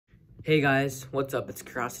Hey guys, what's up? It's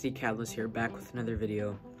Curiosity Catalyst here, back with another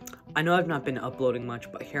video. I know I've not been uploading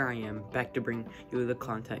much, but here I am, back to bring you the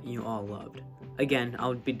content you all loved. Again,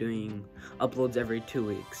 I'll be doing uploads every 2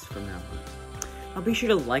 weeks from now on. I'll be sure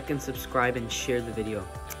to like and subscribe and share the video.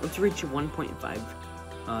 Let's reach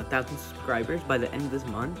 1.5 thousand subscribers by the end of this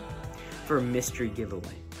month for a mystery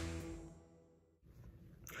giveaway.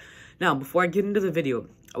 Now, before I get into the video,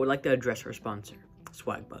 I would like to address our sponsor,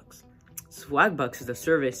 Swagbucks. Swagbucks is a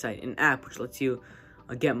survey site and app which lets you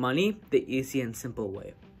get money the easy and simple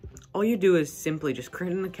way. All you do is simply just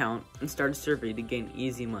create an account and start a survey to gain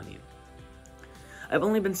easy money. I've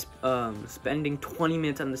only been spending 20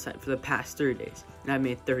 minutes on the site for the past 30 days, and I've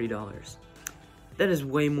made $30. That is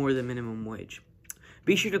way more than minimum wage.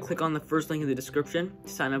 Be sure to click on the first link in the description to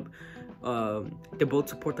sign up to both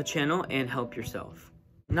support the channel and help yourself.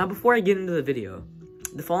 Now, before I get into the video,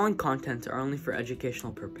 the following contents are only for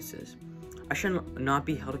educational purposes. I shall not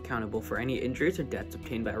be held accountable for any injuries or deaths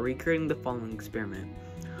obtained by recreating the following experiment.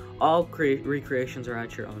 All recreations are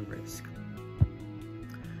at your own risk.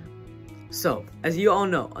 So, as you all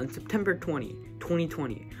know, on September 20,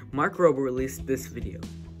 2020, Mark Rober released this video.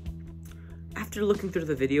 After looking through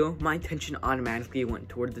the video, my attention automatically went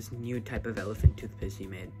toward this new type of elephant toothpaste he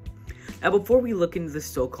made. Now, before we look into this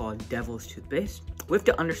so-called devil's toothpaste, we have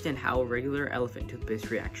to understand how a regular elephant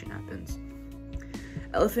toothpaste reaction happens.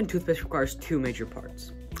 Elephant toothpaste requires two major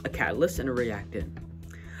parts, a catalyst and a reactant.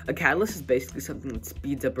 A catalyst is basically something that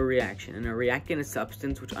speeds up a reaction, and a reactant is a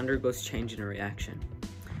substance which undergoes change in a reaction.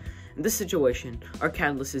 In this situation, our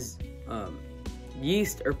catalyst is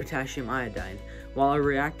yeast or potassium iodide, while our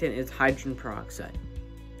reactant is hydrogen peroxide.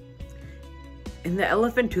 In the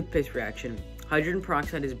elephant toothpaste reaction, hydrogen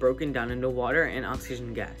peroxide is broken down into water and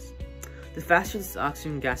oxygen gas. The faster this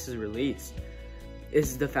oxygen gas is released,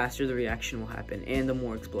 the faster the reaction will happen, and the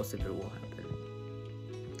more explosive it will happen.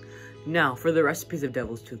 Now, for the recipes of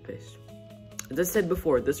devil's toothpaste. As I said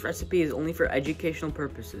before, this recipe is only for educational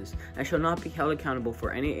purposes and shall not be held accountable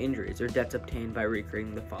for any injuries or deaths obtained by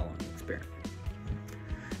recreating the following experiment.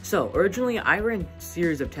 So, originally I ran a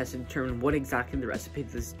series of tests to determine what exactly the recipe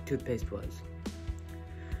of this toothpaste was.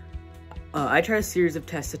 I tried a series of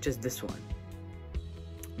tests such as this one.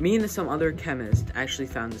 Me and some other chemists actually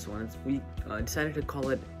found this one. We decided to call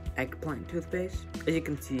it eggplant toothpaste, as you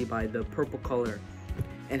can see by the purple color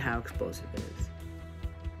and how explosive it is.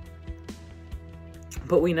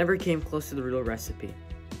 But we never came close to the real recipe.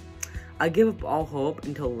 I gave up all hope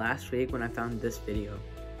until last week when I found this video.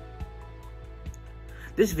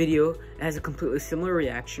 This video has a completely similar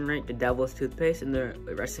reaction rate to devil's toothpaste, and the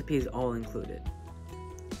recipe is all included.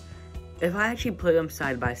 If I actually put them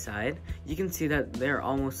side by side, you can see that they're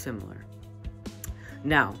almost similar.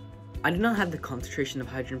 Now, I do not have the concentration of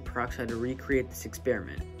hydrogen peroxide to recreate this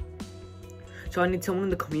experiment, so I need someone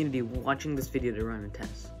in the community watching this video to run a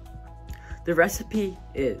test. The recipe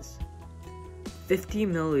is 50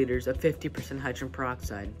 milliliters of 50% hydrogen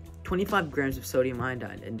peroxide, 25 grams of sodium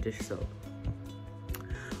iodide, and dish soap.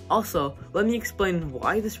 Also, let me explain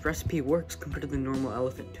why this recipe works compared to the normal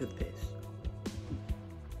elephant toothpaste.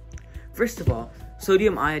 First of all,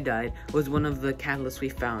 sodium iodide was one of the catalysts we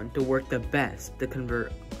found to work the best to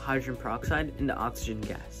convert hydrogen peroxide into oxygen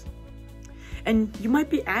gas. And you might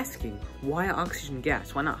be asking, why oxygen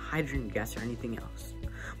gas? Why not hydrogen gas or anything else?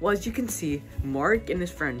 Well, as you can see, Mark and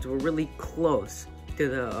his friends were really close to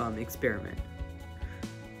the experiment.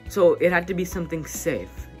 So it had to be something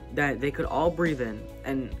safe that they could all breathe in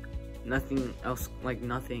and nothing else, like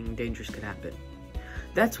nothing dangerous could happen.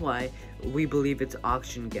 That's why we believe it's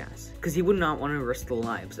oxygen gas, because he would not want to risk the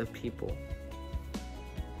lives of people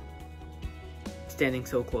standing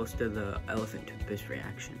so close to the elephant toothpaste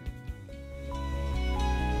reaction.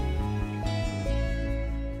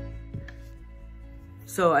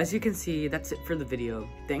 So, as you can see, that's it for the video.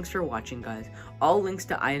 Thanks for watching, guys. All links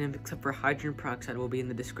to items except for hydrogen peroxide will be in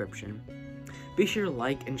the description. Be sure to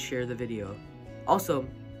like and share the video. Also,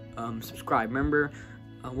 subscribe. Remember,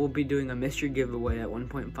 we'll be doing a mystery giveaway at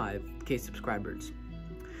 1.5k subscribers.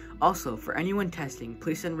 Also, for anyone testing,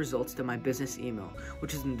 please send results to my business email,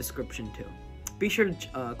 which is in the description too. Be sure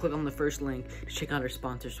to click on the first link to check out our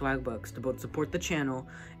sponsor, Swagbucks, to both support the channel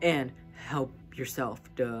and help yourself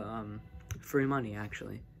to free money,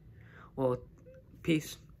 actually. Well,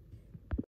 peace.